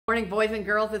Morning, boys and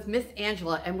girls. It's Miss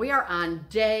Angela, and we are on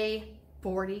day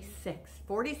 46.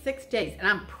 46 days, and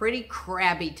I'm pretty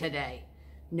crabby today.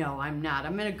 No, I'm not.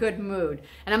 I'm in a good mood.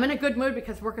 And I'm in a good mood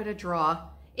because we're going to draw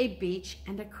a beach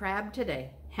and a crab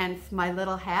today. Hence my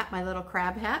little hat, my little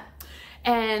crab hat.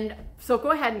 And so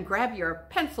go ahead and grab your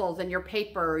pencils and your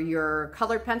paper, your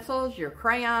colored pencils, your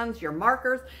crayons, your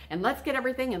markers, and let's get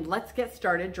everything and let's get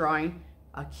started drawing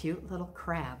a cute little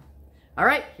crab. All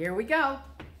right, here we go.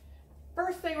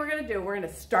 First thing we're going to do, we're going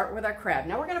to start with our crab.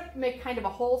 Now we're going to make kind of a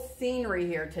whole scenery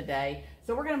here today.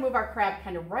 So we're going to move our crab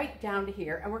kind of right down to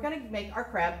here, and we're going to make our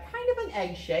crab kind of an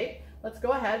egg shape. Let's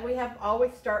go ahead. We have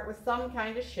always start with some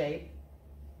kind of shape.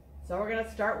 So we're going to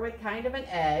start with kind of an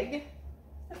egg.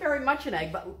 Not very much an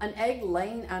egg, but an egg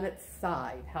laying on its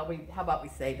side. How about we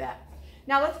say that?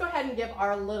 Now let's go ahead and give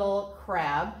our little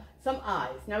crab some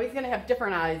eyes. Now he's going to have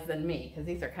different eyes than me because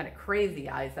these are kind of crazy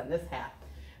eyes on this hat.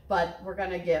 But we're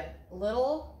going to get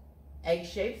little egg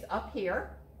shapes up here.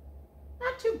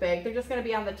 Not too big. They're just going to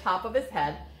be on the top of his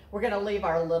head. We're going to leave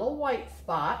our little white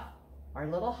spot, our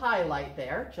little highlight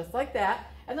there, just like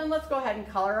that. And then let's go ahead and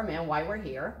color him in while we're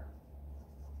here.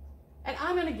 And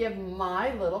I'm going to give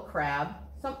my little crab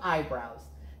some eyebrows.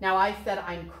 Now I said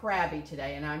I'm crabby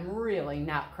today, and I'm really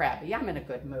not crabby. I'm in a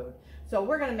good mood. So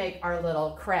we're going to make our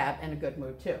little crab in a good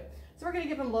mood too. So we're going to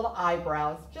give him little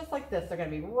eyebrows just like this. They're going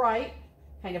to be right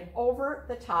kind of over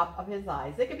the top of his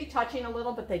eyes. They could be touching a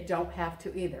little, but they don't have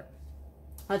to either.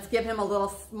 Let's give him a little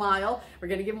smile. We're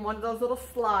going to give him one of those little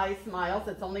sly smiles.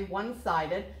 It's only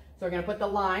one-sided. So we're going to put the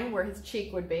line where his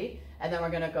cheek would be, and then we're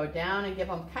going to go down and give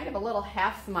him kind of a little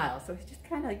half smile. So he's just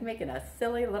kind of like making a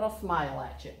silly little smile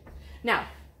at you. Now,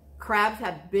 crabs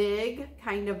have big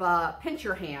kind of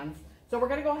pincher hands. So we're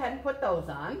going to go ahead and put those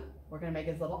on. We're going to make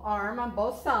his little arm on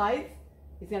both sides.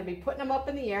 He's going to be putting them up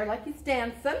in the air like he's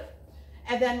dancing.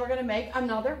 And then we're going to make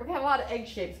another, we're going to have a lot of egg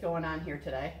shapes going on here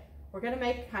today. We're going to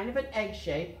make kind of an egg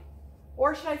shape,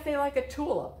 or should I say like a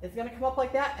tulip. It's going to come up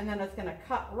like that, and then it's going to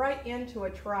cut right into a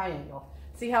triangle.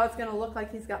 See how it's going to look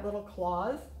like he's got little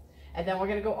claws? And then we're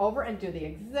going to go over and do the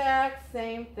exact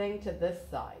same thing to this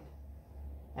side.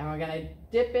 And we're going to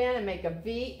dip in and make a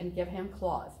V and give him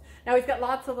claws. Now he's got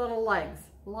lots of little legs,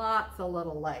 lots of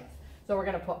little legs. So we're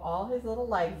going to put all his little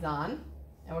legs on,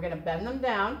 and we're going to bend them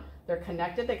down. They're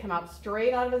connected. They come out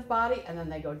straight out of his body, and then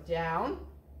they go down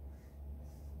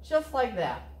just like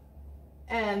that.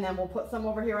 And then we'll put some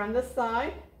over here on this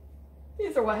side.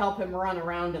 These are what help him run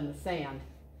around in the sand.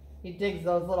 He digs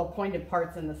those little pointed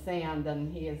parts in the sand,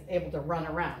 and he is able to run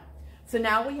around. So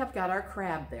now we have got our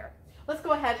crab there. Let's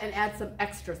go ahead and add some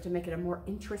extras to make it a more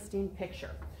interesting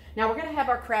picture. Now we're going to have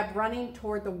our crab running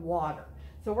toward the water.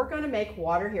 So we're going to make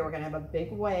water here. We're going to have a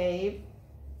big wave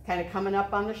kind of coming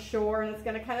up on the shore, and it's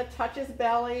going to kind of touch his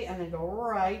belly and then go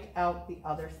right out the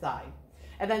other side.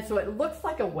 And then so it looks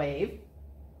like a wave,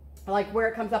 like where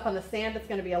it comes up on the sand, it's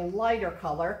going to be a lighter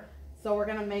color. So we're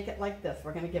going to make it like this.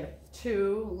 We're going to give it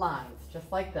two lines,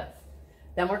 just like this.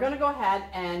 Then we're going to go ahead,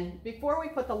 and before we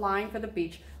put the line for the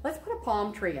beach, let's put a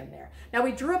palm tree in there. Now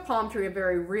we drew a palm tree, a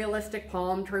very realistic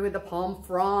palm tree with the palm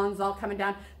fronds all coming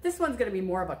down. This one's going to be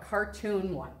more of a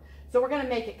cartoon one. So we're going to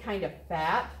make it kind of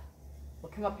fat.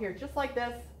 We'll come up here just like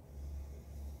this,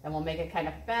 and we'll make it kind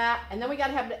of fat, and then we got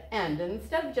to have the end. And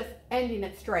instead of just ending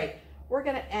it straight, we're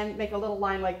going to make a little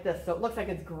line like this so it looks like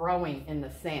it's growing in the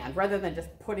sand rather than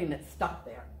just putting it stuck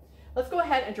there. Let's go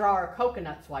ahead and draw our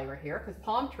coconuts while we're here, because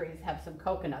palm trees have some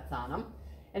coconuts on them.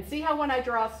 And see how when I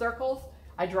draw circles,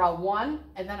 I draw one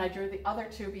and then I drew the other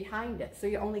two behind it, so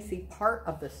you only see part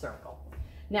of the circle.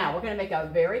 Now we're going to make a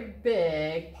very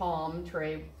big palm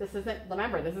tree. This isn't,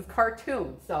 remember, this is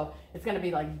cartoon, so it's going to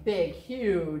be like big,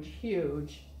 huge,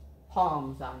 huge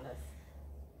palms on this.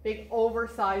 Big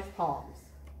oversized palms.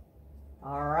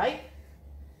 All right.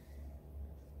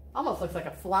 Almost looks like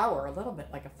a flower, a little bit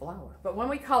like a flower. But when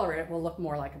we color it, it will look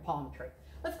more like a palm tree.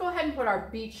 Let's go ahead and put our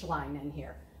beach line in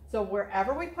here. So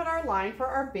wherever we put our line for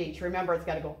our beach, remember it's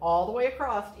got to go all the way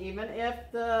across, even if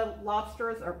the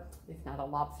lobsters, or it's not a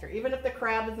lobster, even if the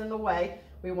crab is in the way,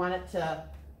 we want it to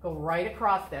go right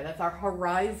across there. That's our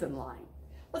horizon line.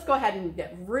 Let's go ahead and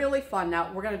get really fun. Now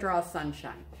we're going to draw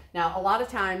sunshine. Now a lot of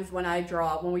times when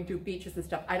we do beaches and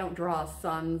stuff, I don't draw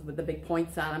suns with the big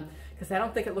points on them because I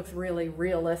don't think it looks really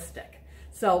realistic.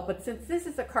 So, but since this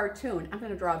is a cartoon, I'm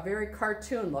going to draw a very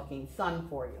cartoon looking sun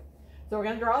for you. So we're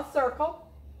going to draw a circle.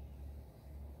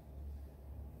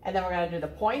 And then we're going to do the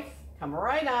points, come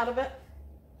right out of it.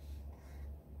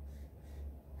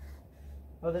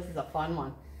 Oh, this is a fun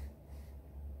one.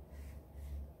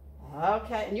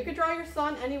 Okay, and you can draw your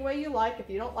sun any way you like. If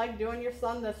you don't like doing your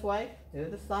sun this way, do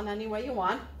the sun any way you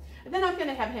want. And then I'm going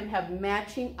to have him have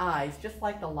matching eyes, just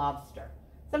like the lobster.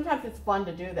 Sometimes it's fun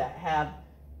to do that, have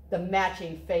the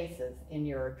matching faces in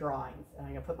your drawings. And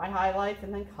I'm going to put my highlights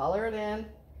and then color it in.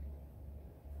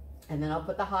 And then I'll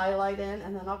put the highlight in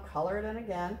and then I'll color it in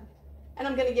again. And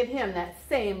I'm going to give him that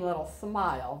same little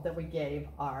smile that we gave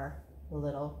our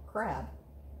little crab.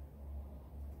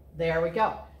 There we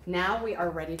go. Now we are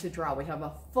ready to draw. We have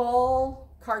a full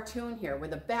cartoon here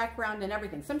with a background and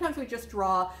everything. Sometimes we just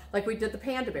draw like we did the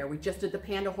panda bear. We just did the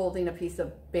panda holding a piece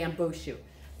of bamboo shoot.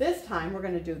 This time we're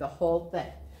going to do the whole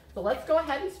thing. So let's go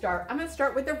ahead and start. I'm going to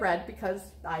start with the red because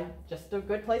just a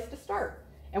good place to start.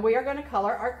 And we are going to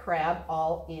color our crab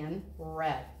all in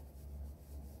red.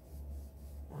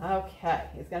 Okay,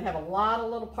 he's going to have a lot of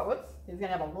little parts. He's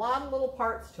going to have a lot of little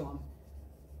parts to him.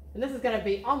 And this is going to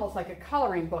be almost like a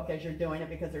coloring book as you're doing it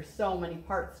because there's so many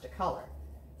parts to color.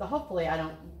 So hopefully I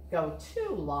don't go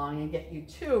too long and get you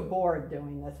too bored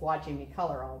doing this, watching me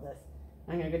color all this.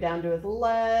 I'm going to go down to his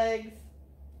legs.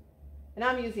 And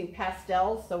I'm using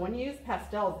pastels. So when you use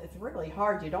pastels, it's really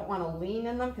hard. You don't want to lean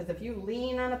in them because if you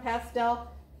lean on a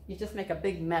pastel, you just make a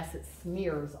big mess. It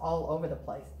smears all over the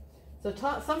place. So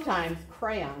sometimes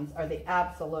crayons are the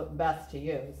absolute best to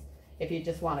use if you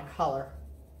just want to color.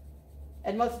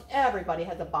 And most everybody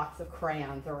has a box of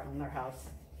crayons around their house.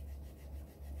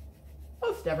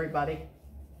 Most everybody.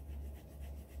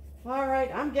 All right,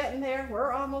 I'm getting there.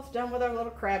 We're almost done with our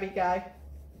little crabby guy.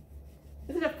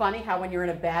 Isn't it funny how when you're in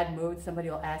a bad mood, somebody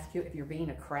will ask you if you're being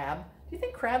a crab? Do you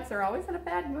think crabs are always in a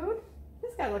bad mood?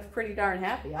 This guy looks pretty darn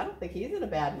happy. I don't think he's in a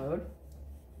bad mood.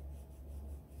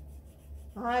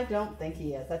 I don't think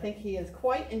he is. I think he is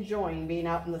quite enjoying being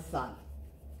out in the sun.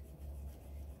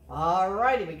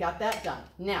 Alrighty, we got that done.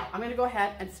 Now, I'm going to go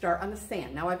ahead and start on the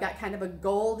sand. Now, I've got kind of a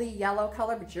goldy yellow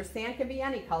color, but your sand can be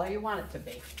any color you want it to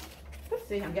be. Let's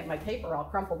see, I'm getting my paper all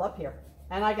crumpled up here.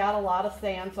 And I got a lot of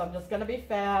sand, so I'm just going to be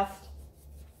fast.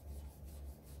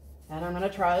 And I'm going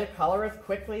to try to color as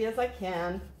quickly as I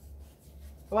can.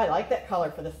 Oh, I like that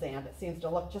color for the sand. It seems to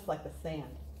look just like the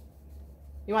sand.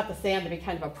 You want the sand to be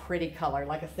kind of a pretty color,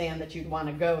 like a sand that you'd want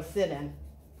to go sit in.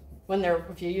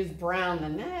 If you use brown,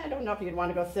 then I don't know if you'd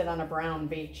want to go sit on a brown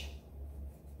beach.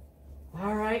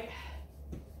 All right.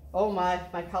 Oh my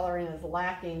coloring is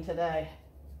lacking today.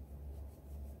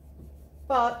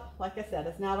 But, like I said,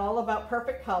 it's not all about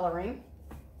perfect coloring.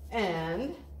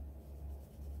 And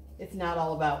it's not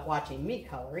all about watching me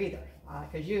color either.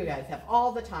 Because you guys have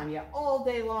all the time. You have all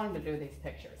day long to do these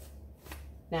pictures.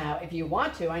 Now, if you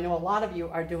want to, I know a lot of you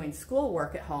are doing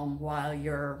schoolwork at home while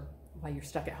you're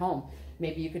stuck at home.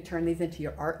 Maybe you could turn these into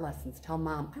your art lessons. Tell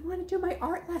Mom, I want to do my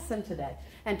art lesson today.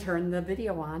 And turn the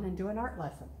video on and do an art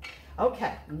lesson.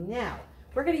 Okay, now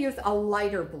we're going to use a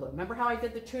lighter blue. Remember how I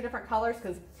did the two different colors?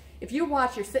 Because if you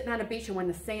watch, you're sitting on a beach and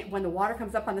when the water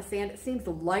comes up on the sand, it seems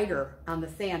lighter on the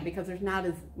sand because there's not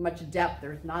as much depth.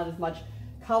 There's not as much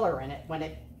color in it when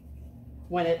it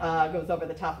goes over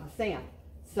the top of the sand.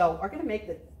 So we're going to make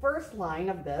the first line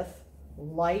of this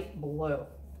light blue.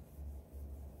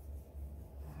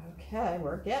 Okay,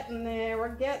 we're getting there,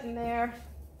 we're getting there.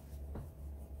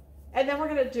 And then we're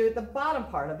going to do the bottom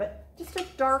part of it, just a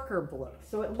darker blue.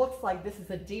 So it looks like this is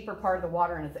a deeper part of the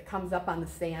water, and as it comes up on the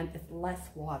sand, it's less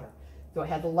water. So it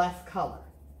has less color.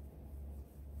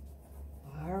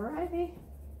 Alrighty.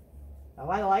 Oh,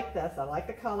 I like this. I like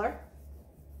the color.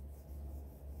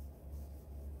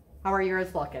 How are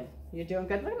yours looking? You doing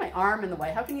good? Look at my arm in the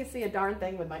way. How can you see a darn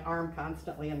thing with my arm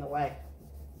constantly in the way?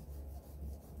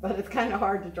 But it's kind of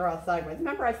hard to draw sideways.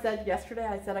 Remember I said yesterday,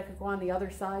 I said I could go on the other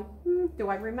side? Do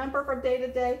I remember from day to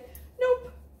day?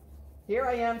 Nope. Here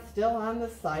I am still on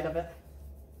this side of it.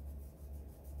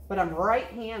 But I'm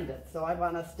right-handed, so I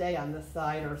want to stay on this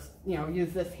side or,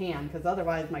 use this hand because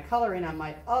otherwise my coloring on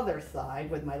my other side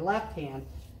with my left hand,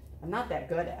 I'm not that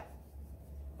good at.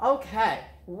 Okay.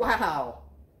 Wow.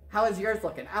 How is yours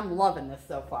looking? I'm loving this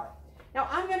so far. Now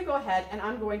I'm going to go ahead and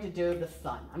I'm going to do the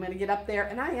sun. I'm going to get up there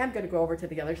and I am going to go over to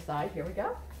the other side. Here we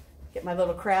go. Get my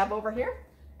little crab over here.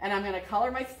 And I'm going to color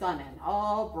my sun in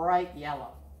all bright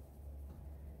yellow.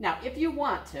 Now if you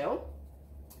want to,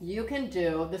 you can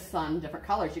do the sun different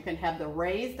colors. You can have the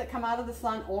rays that come out of the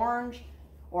sun orange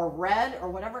or red or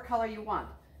whatever color you want.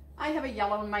 I have a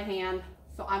yellow in my hand,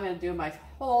 so I'm going to do my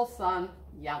whole sun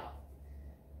yellow.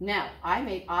 Now I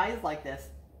made eyes like this.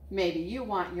 Maybe you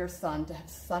want your sun to have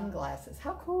sunglasses.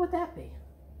 How cool would that be?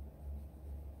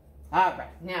 All right,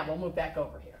 now we'll move back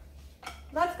over here.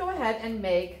 Let's go ahead and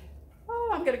make,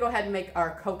 I'm going to go ahead and make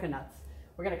our coconuts.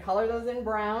 We're going to color those in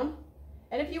brown.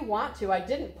 And if you want to, I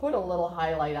didn't put a little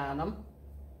highlight on them,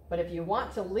 but if you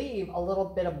want to leave a little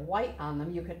bit of white on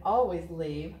them, you can always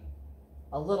leave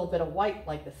a little bit of white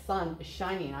like the sun is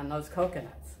shining on those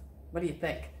coconuts. What do you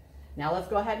think? Now let's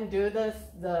go ahead and do this,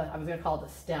 I was going to call it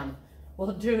the stem.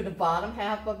 We'll do the bottom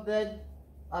half of the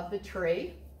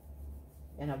tree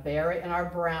in our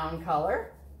brown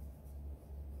color.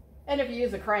 And if you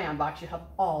use a crayon box, you have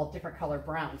all different color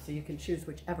browns, so you can choose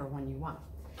whichever one you want.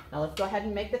 Now let's go ahead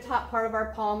and make the top part of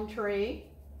our palm tree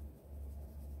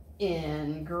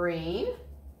in green.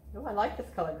 Oh, I like this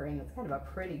color green. It's kind of a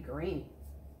pretty green.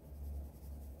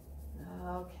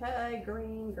 Okay,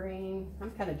 green, green.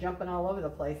 I'm kind of jumping all over the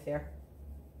place here.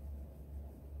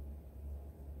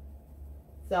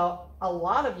 So a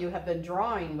lot of you have been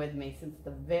drawing with me since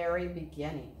the very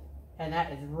beginning, and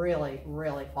that is really,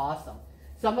 really awesome.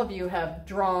 Some of you have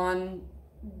drawn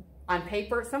on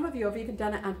paper. Some of you have even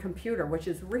done it on computer, which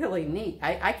is really neat.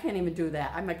 I can't even do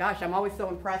that. Oh my gosh, I'm always so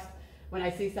impressed when I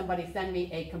see somebody send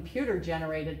me a computer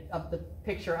generated of the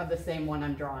picture of the same one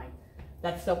I'm drawing.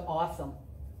 That's so awesome.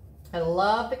 I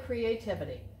love the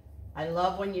creativity. I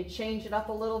love when you change it up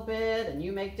a little bit and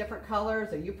you make different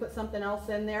colors or you put something else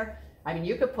in there. I mean,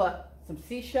 you could put some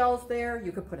seashells there.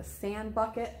 You could put a sand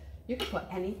bucket. You could put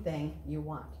anything you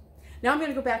want. Now I'm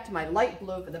going to go back to my light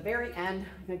blue for the very end.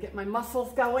 I'm going to get my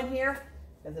muscles going here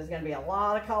because there's going to be a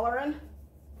lot of coloring.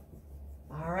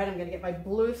 All right, I'm going to get my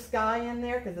blue sky in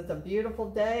there because it's a beautiful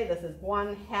day. This is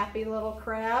one happy little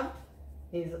crab.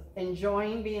 He's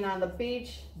enjoying being on the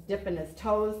beach, dipping his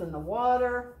toes in the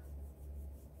water.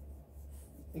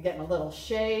 You're getting a little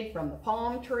shade from the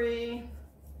palm tree.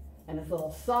 And his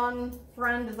little sun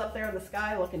friend is up there in the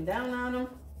sky looking down on him.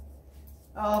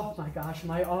 Oh my gosh,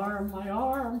 my arm, my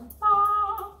arm.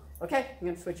 Ah. Okay, I'm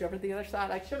going to switch over to the other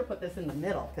side. I should have put this in the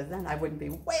middle because then I wouldn't be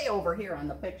way over here on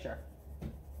the picture.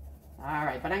 All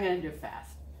right, but I'm going to do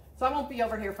fast. So I won't be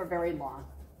over here for very long.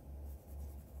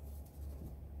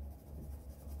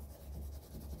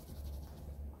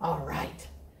 All right,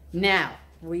 now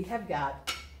we have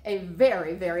got a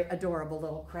very, very adorable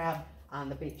little crab on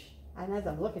the beach. And as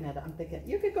I'm looking at it, I'm thinking,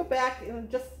 you could go back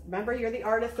and just remember you're the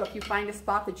artist, so if you find a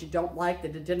spot that you don't like,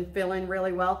 that it didn't fill in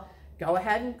really well, go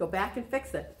ahead and go back and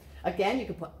fix it. Again, you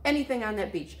can put anything on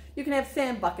that beach. You can have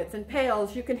sand buckets and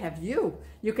pails. You can have You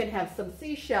can have some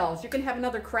seashells. You can have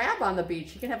another crab on the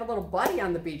beach. You can have a little buddy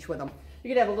on the beach with them.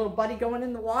 You can have a little buddy going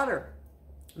in the water.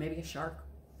 Maybe a shark.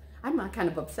 I'm not kind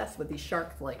of obsessed with these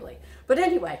sharks lately. But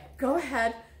anyway, go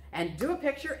ahead and do a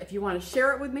picture. If you want to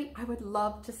share it with me, I would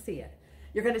love to see it.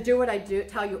 You're going to do what I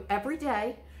tell you every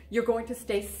day. You're going to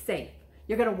stay safe.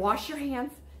 You're going to wash your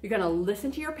hands. You're going to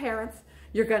listen to your parents.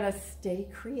 You're going to stay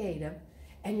creative.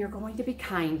 And you're going to be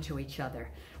kind to each other.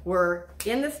 We're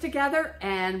in this together,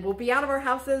 and we'll be out of our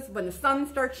houses when the sun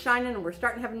starts shining and we're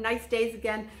starting to have nice days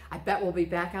again. I bet we'll be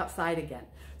back outside again.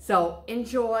 So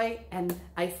enjoy, and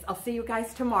I'll see you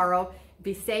guys tomorrow.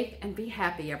 Be safe and be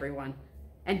happy, everyone.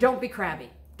 And don't be crabby.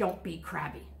 Don't be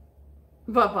crabby.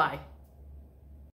 Bye-bye.